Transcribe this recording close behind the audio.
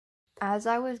As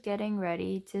I was getting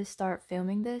ready to start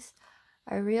filming this,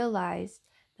 I realized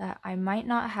that I might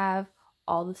not have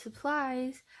all the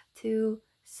supplies to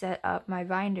set up my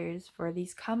binders for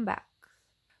these comebacks.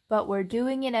 But we're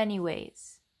doing it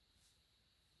anyways.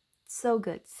 So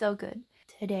good, so good.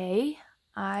 Today,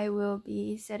 I will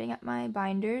be setting up my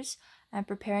binders and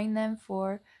preparing them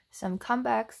for some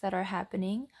comebacks that are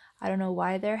happening. I don't know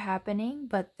why they're happening,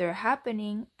 but they're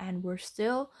happening and we're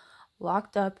still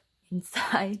locked up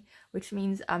inside, which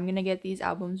means I'm gonna get these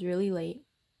albums really late.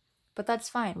 But that's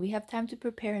fine. We have time to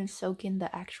prepare and soak in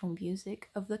the actual music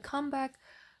of the comeback,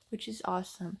 which is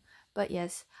awesome. But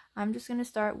yes, I'm just gonna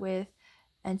start with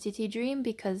NCT Dream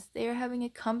because they are having a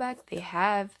comeback. They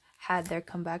have had their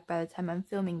comeback by the time I'm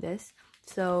filming this.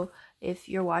 So if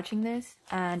you're watching this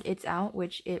and it's out,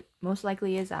 which it most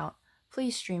likely is out,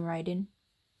 please stream right in.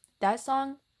 That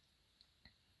song,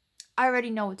 I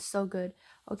already know it's so good.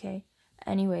 Okay,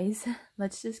 anyways,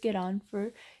 let's just get on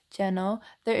for Jeno.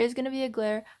 There is going to be a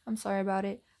glare. I'm sorry about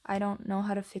it. I don't know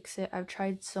how to fix it. I've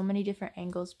tried so many different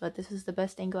angles, but this is the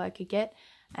best angle I could get.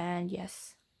 And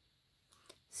yes.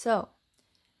 So,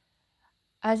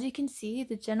 as you can see,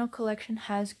 the Jeno collection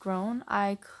has grown.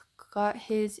 I got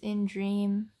his In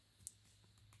Dream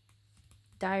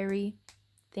diary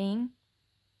thing.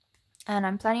 And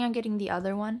I'm planning on getting the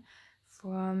other one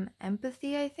from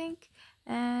Empathy, I think.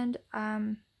 And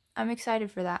I'm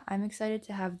excited for that. I'm excited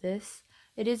to have this.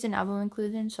 It is an album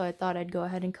inclusion, so I thought I'd go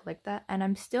ahead and collect that. And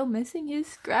I'm still missing his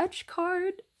scratch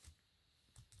card.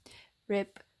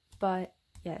 Rip. But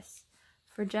yes.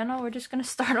 For Jeno, we're just going to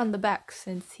start on the back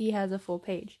since he has a full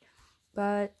page.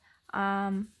 But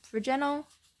for Jeno,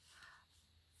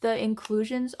 the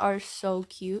inclusions are so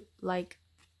cute. Like,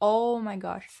 oh my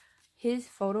gosh. His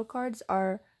photo cards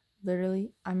are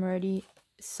literally, I'm already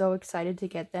so excited to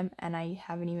get them, and I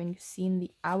haven't even seen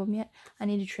the album yet. I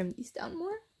need to trim these down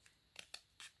more.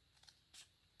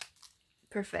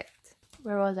 Perfect.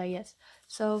 Where was I? Yes.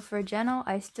 So for Jeno,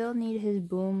 I still need his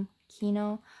Boom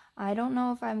Kino. I don't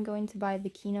know if I'm going to buy the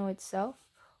Kino itself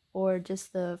or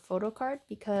just the photo card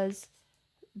because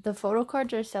the photo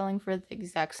cards are selling for the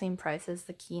exact same price as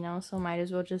the Kino, so might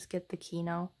as well just get the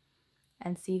Kino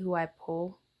and see who I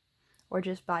pull. Or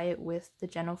just buy it with the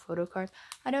Jeno photo card.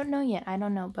 I don't know yet. I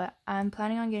don't know, but I'm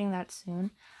planning on getting that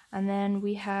soon. And then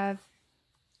we have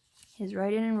his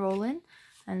Write-In and Roll-In,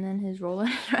 and then his Roll-In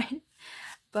and Write-In.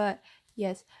 But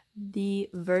yes, the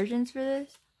versions for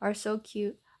this are so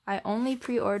cute. I only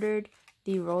pre-ordered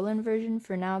the Roll-In version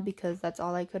for now because that's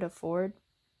all I could afford.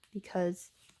 Because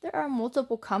there are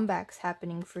multiple comebacks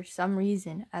happening for some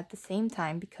reason at the same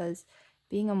time because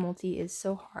being a multi is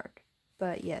so hard.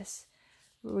 But yes.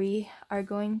 We are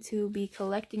going to be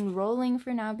collecting Rolling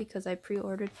for now because I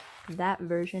pre-ordered that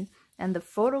version. And the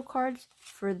photo cards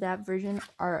for that version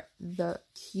are the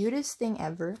cutest thing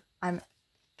ever. I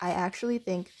actually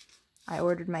think I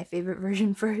ordered my favorite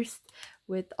version first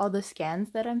with all the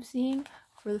scans that I'm seeing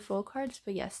for the photo cards.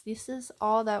 But yes, this is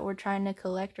all that we're trying to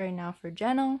collect right now for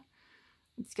Jeno.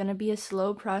 It's going to be a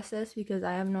slow process because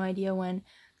I have no idea when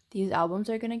these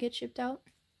albums are going to get shipped out.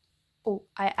 Oh,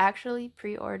 I actually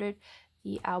pre-ordered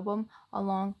the album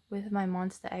along with my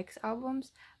Monsta X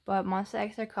albums, but Monsta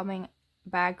X are coming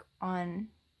back on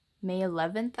May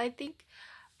 11th, I think,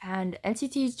 and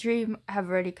NCT's Dream have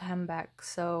already come back,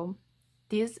 so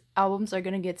these albums are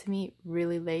gonna get to me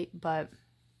really late, but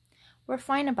we're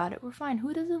fine about it. We're fine.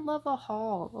 Who doesn't love a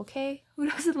haul, okay? Who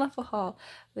doesn't love a haul?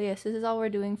 But yes, this is all we're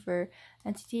doing for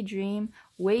NCT Dream.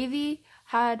 Wavy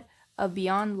had a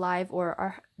Beyond Live,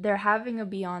 or they're having a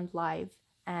Beyond Live,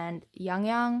 and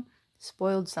Yang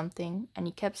spoiled something, and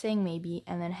he kept saying maybe,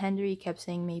 and then Henry kept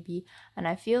saying maybe, and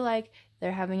I feel like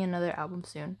they're having another album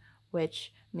soon,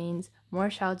 which means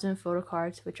more shouts and photo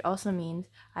cards, which also means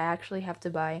I actually have to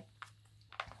buy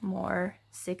more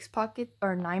 6-pocket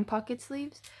or 9-pocket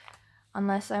sleeves,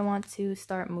 unless I want to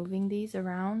start moving these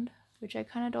around, which I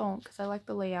kind of don't, because I like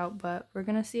the layout, but we're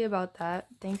gonna see about that.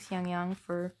 Thanks Yang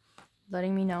for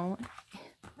letting me know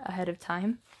ahead of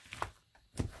time.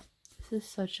 This is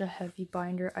such a heavy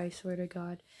binder, I swear to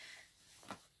God.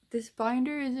 This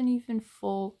binder isn't even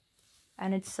full,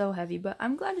 and it's so heavy, but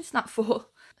I'm glad it's not full.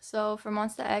 So for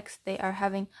Monsta X, they are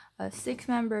having a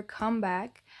 6-member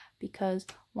comeback because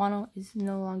Wano is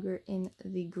no longer in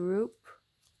the group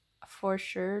for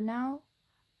sure now,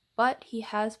 but he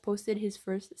has posted his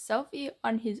first selfie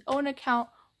on his own account.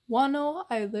 Wano,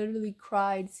 I literally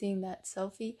cried seeing that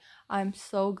selfie. I'm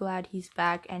so glad he's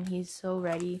back and he's so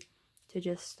ready to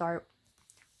just start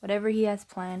whatever he has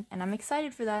planned, and I'm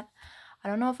excited for that. I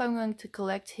don't know if I'm going to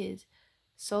collect his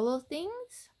solo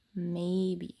things.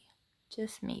 Maybe.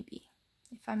 Just maybe.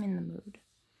 If I'm in the mood.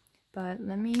 But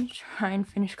let me try and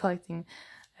finish collecting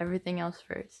everything else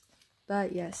first.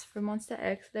 But yes, for Monster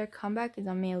X, their comeback is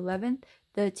on May 11th.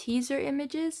 The teaser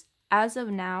images, as of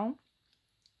now,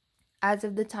 as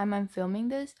of the time I'm filming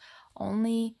this,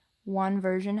 only one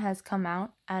version has come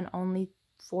out and only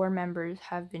 4 members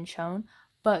have been shown.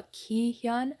 But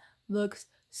Kihyun looks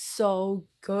so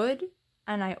good,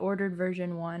 and I ordered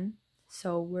version 1,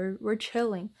 so we're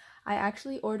chilling. I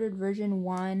actually ordered version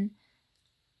 1,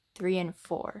 3, and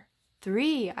 4.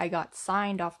 3 I got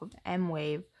signed off of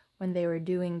M-Wave when they were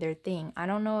doing their thing. I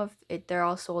don't know if they're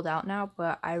all sold out now,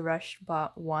 but I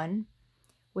bought 1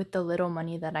 with the little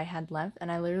money that I had left,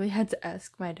 and I literally had to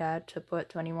ask my dad to put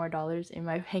 $20 more in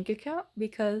my bank account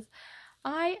because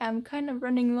I am kind of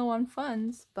running low on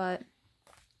funds. But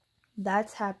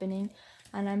that's happening,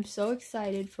 and I'm so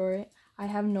excited for it. I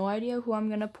have no idea who I'm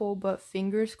gonna pull, but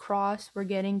fingers crossed we're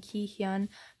getting Kihyun,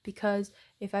 because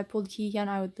if I pulled Kihyun,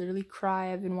 I would literally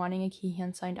cry. I've been wanting a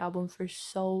Kihyun signed album for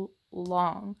so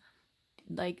long.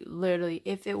 Like, literally,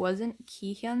 if it wasn't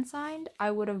Kihyun signed,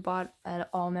 I would have bought an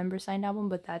all-member signed album,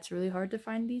 but that's really hard to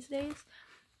find these days.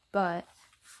 But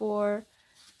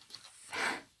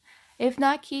if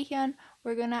not Kihyun,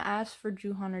 we're gonna ask for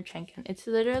Jooheon or Changhyun. It's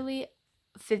literally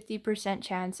 50%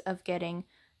 chance of getting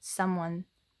someone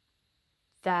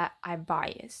that I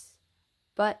bias.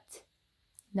 But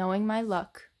knowing my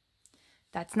luck,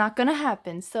 that's not gonna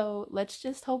happen. So let's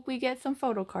just hope we get some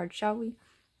photo cards, shall we?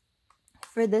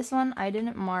 For this one, I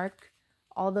didn't mark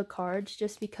all the cards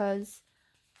just because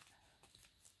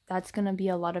that's gonna be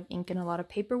a lot of ink and a lot of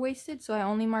paper wasted. So I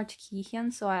only marked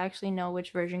Kihyun, so I actually know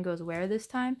which version goes where this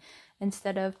time,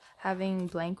 instead of having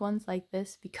blank ones like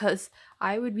this, because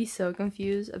I would be so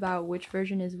confused about which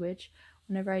version is which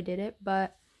whenever I did it.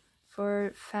 But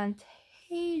for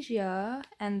Fantasia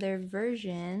and their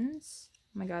versions,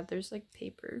 oh my god, there's like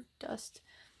paper dust.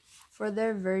 For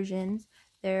their versions,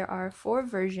 there are 4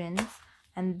 versions,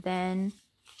 and then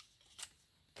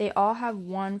they all have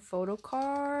 1 photo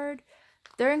card.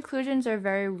 Their inclusions are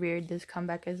very weird this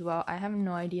comeback as well. I have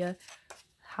no idea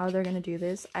how they're gonna do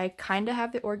this. I kind of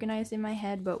have it organized in my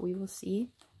head, but we will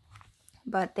see.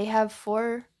 But they have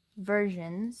 4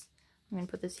 versions. I'm gonna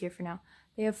put this here for now.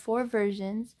 They have 4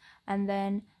 versions, and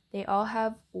then they all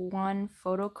have 1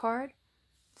 photo card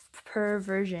per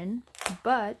version.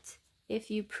 But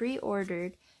if you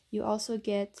pre-ordered, you also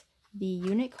get the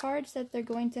unit cards that they're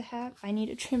going to have. I need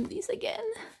to trim these again.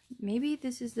 Maybe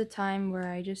this is the time where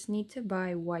I just need to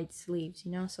buy white sleeves,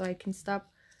 you know, so I can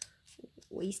stop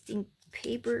wasting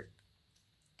paper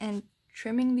and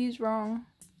trimming these wrong.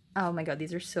 Oh my god,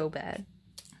 these are so bad.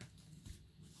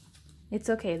 It's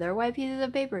okay, they're white pieces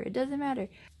of paper, it doesn't matter.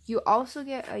 You also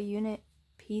get a unit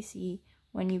PC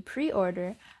when you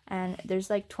pre-order, and there's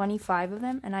like 25 of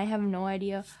them, and I have no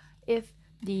idea if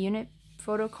the unit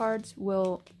photo cards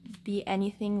will be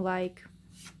anything like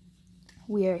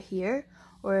 "We Are Here"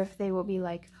 or if they will be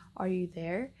like "Are You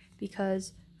There?"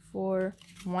 Because for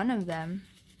one of them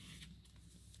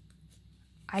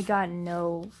I got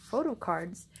no photo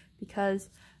cards, because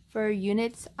for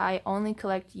units I only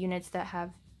collect units that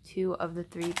have 2 of the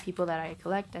 3 people that I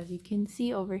collect, as you can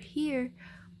see over here.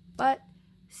 But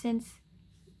since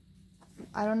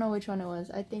I don't know which one it was,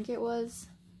 I think it was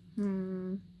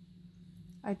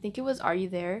Are You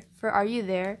There? For Are You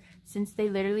There, since they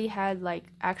literally had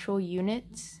like actual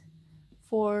units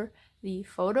for the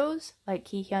photos, like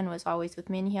Kihyun was always with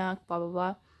Minhyuk, blah blah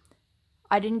blah,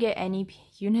 I didn't get any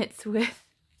units with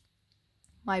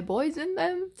my boys in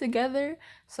them together,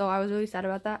 so I was really sad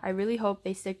about that. I really hope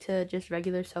they stick to just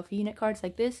regular selfie unit cards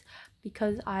like this,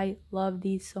 because I love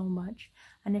these so much.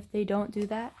 And if they don't do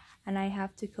that, and I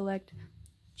have to collect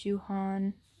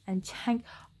Jooheon and Chang,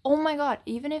 oh my god,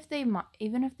 even if they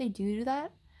do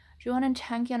that, Jooheon and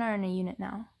Changhyun are in a unit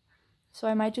now. So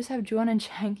I might just have Jooheon and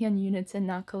Changhyun units and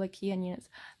not collect Kihyun units.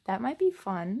 That might be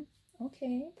fun.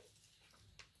 Okay.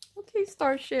 Okay,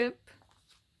 Starship.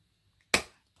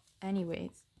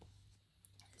 Anyways.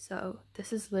 So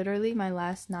this is literally my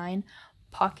last 9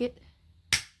 pocket.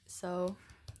 So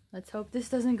let's hope this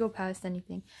doesn't go past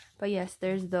anything. But yes,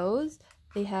 there's those.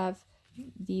 They have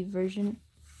the version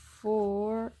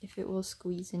 4, if it will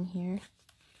squeeze in here.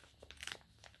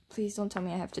 Please don't tell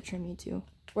me I have to trim you too.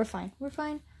 We're fine. We're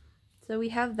fine. So we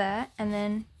have that. And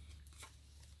then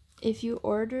if you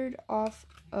ordered off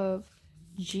of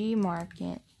G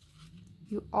Market,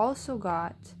 you also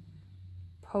got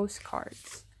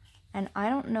postcards. And I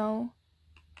don't know.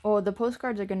 Oh, the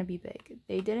postcards are going to be big.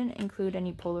 They didn't include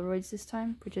any Polaroids this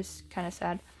time, which is kind of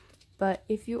sad. But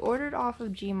if you ordered off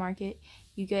of G Market,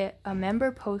 you get a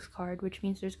member postcard, which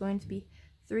means there's going to be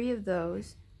 3 of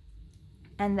those.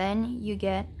 And then you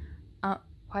get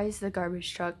Why is the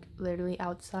garbage truck literally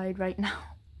outside right now?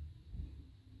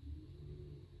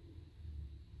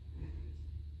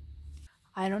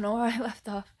 I don't know where I left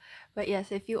off. But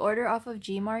yes, if you order off of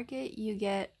Gmarket, you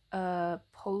get a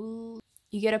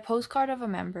postcard of a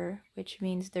member, which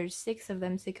means there's 6 of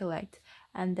them to collect.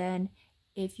 And then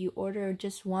if you order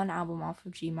just one album off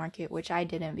of Gmarket, which I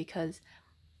didn't because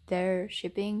their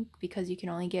shipping, because you can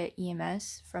only get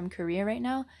EMS from Korea right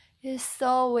now, is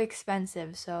so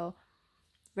expensive. So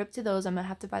rip to those. I'm gonna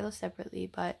have to buy those separately.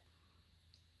 But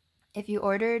if you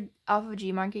ordered off of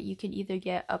Gmarket, you could either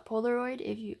get a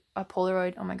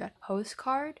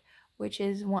postcard, which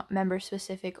is member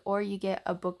specific, or you get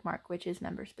a bookmark, which is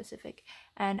member specific.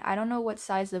 And I don't know what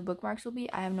size the bookmarks will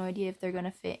be. I have no idea if they're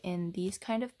gonna fit in these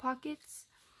kind of pockets,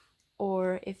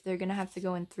 or if they're gonna have to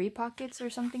go in 3 pockets or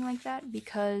something like that,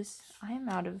 because I am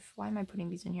out of, why am I putting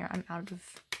these in here? I'm out of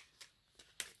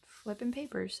flipping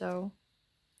paper, so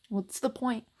what's the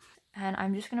point? And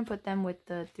I'm just gonna put them with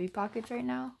the 3 pockets right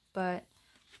now, but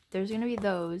there's gonna be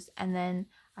those, and then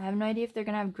I have no idea if they're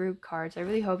gonna have group cards. I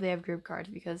really hope they have group cards,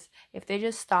 because if they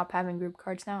just stop having group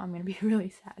cards now, I'm gonna be really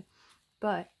sad.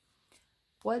 But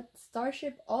what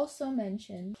Starship also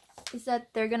mentioned is that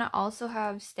they're gonna also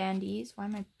have standees. Why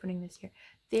am I putting this here?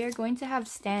 They are going to have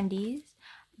standees,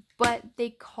 but they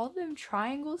call them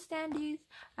triangle standees,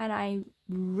 and I'm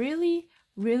really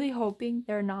hoping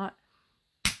they're not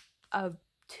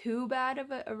too bad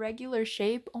of a regular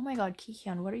shape. Oh my god,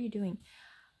 Kihyun, what are you doing?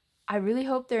 I really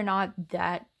hope they're not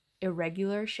that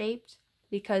irregular shaped,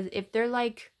 because if they're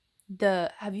like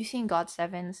have you seen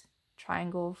GOT7's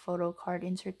triangle photo card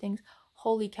insert things?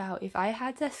 Holy cow, if I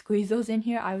had to squeeze those in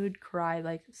here, I would cry.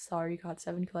 Like, sorry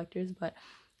GOT7 collectors, but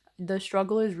the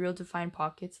struggle is real to find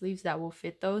pocket sleeves that will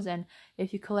fit those, and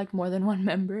if you collect more than 1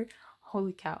 member,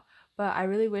 holy cow. But I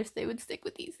really wish they would stick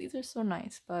with these. These are so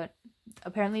nice, but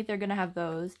apparently they're gonna have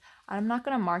those. I'm not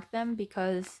gonna mark them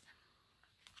because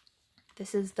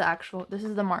this is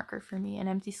the marker for me. An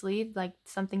empty sleeve, like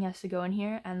something has to go in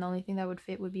here, and the only thing that would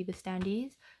fit would be the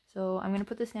standees. So I'm gonna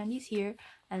put the standees here,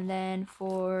 and then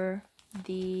for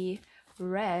the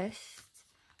rest,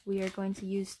 we are going to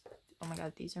use, oh my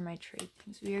god, these are my trade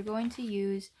things. We are going to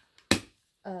use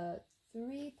a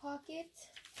 3 pocket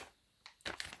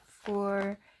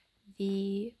for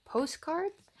the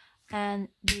postcards and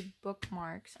the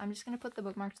bookmarks. I'm just gonna put the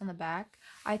bookmarks on the back.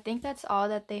 I think that's all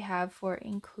that they have for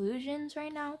inclusions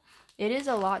right now. It is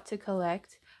a lot to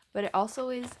collect, but it also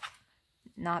is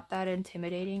not that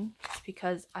intimidating, just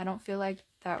because I don't feel like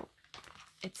that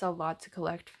it's a lot to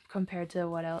collect compared to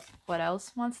what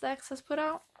else Monsta X has put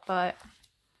out. But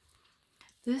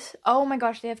this, oh my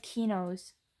gosh, they have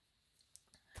kihyunhos.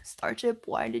 Starship,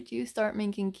 why did you start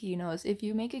making kihyunhos? If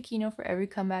you make a kihyunho for every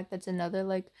comeback, that's another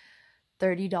like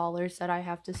 $30 that I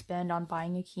have to spend on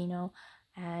buying a kihyunho.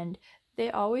 And they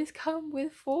always come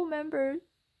with full members.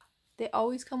 They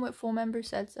always come with full member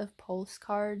sets of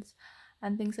postcards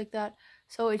and things like that.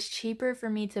 So it's cheaper for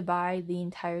me to buy the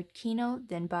entire kihyunho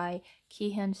than buy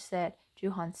Kihyun set,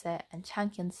 Juhan set, and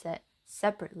Changhyun set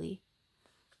separately.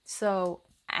 So,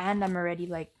 and I'm already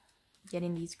like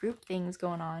getting these group things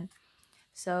going on,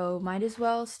 so might as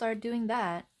well start doing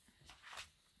that.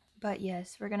 But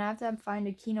yes, we're gonna have to find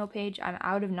a kihyunho page. I'm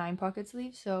out of 9 pocket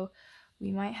sleeves, so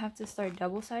we might have to start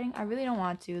double siding. I really don't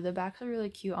want to. The backs are really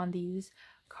cute on these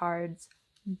cards,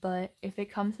 but if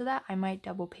it comes to that, I might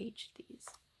double page these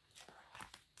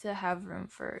to have room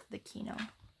for the kihyunho.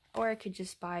 Or I could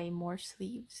just buy more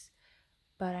sleeves,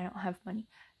 but I don't have money.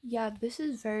 Yeah, this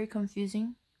is very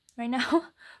confusing right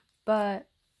now, but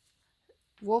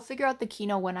we'll figure out the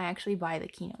kihyunho when I actually buy the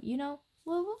kihyunho, you know?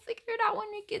 We'll figure it out when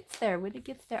it gets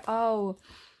there. Oh,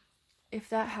 if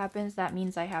that happens, that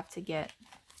means I have to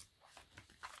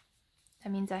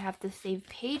save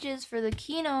pages for the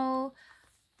kihyunho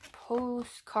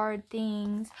postcard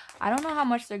things. I don't know how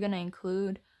much they're gonna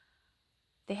include.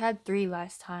 They had 3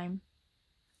 last time.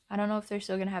 I don't know if they're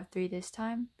still gonna have 3 this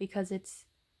time, because it's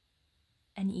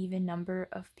an even number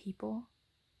of people.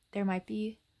 There might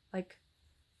be like,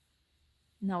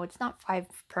 no, it's not 5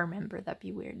 per member. That'd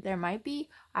be weird. There might be,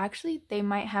 actually, they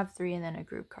might have 3 and then a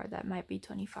group card. That might be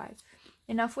 25.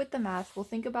 Enough with the math. We'll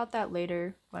think about that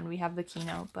later when we have the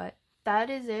kihyunho. But that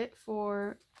is it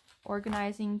for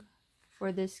organizing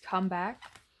for this comeback.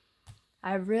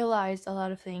 I realized a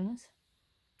lot of things,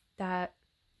 that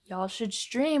y'all should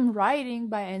stream Writing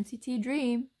by NCT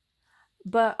Dream,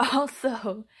 but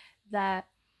also that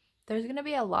there's gonna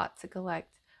be a lot to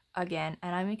collect again,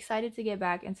 and I'm excited to get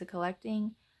back into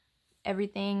collecting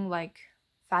everything like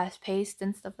fast-paced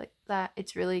and stuff like that.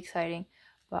 It's really exciting,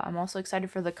 but I'm also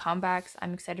excited for the comebacks.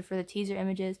 I'm excited for the teaser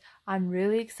images. I'm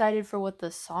really excited for what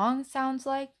the song sounds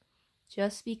like,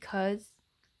 just because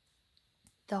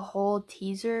the whole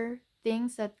teaser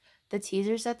things that the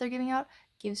teasers that they're giving out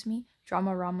gives me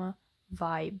Dramarama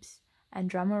vibes. And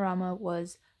Dramarama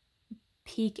was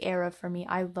peak era for me.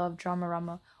 I love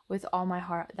Dramarama with all my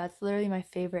heart. That's literally my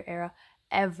favorite era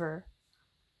ever.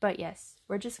 But yes,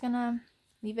 we're just gonna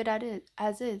leave it at it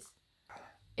as is.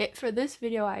 It for this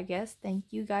video, I guess. Thank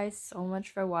you guys so much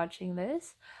for watching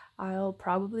this. I'll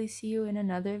probably see you in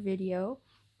another video,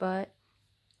 but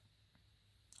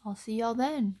I'll see y'all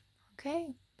then.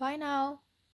 Okay, bye now.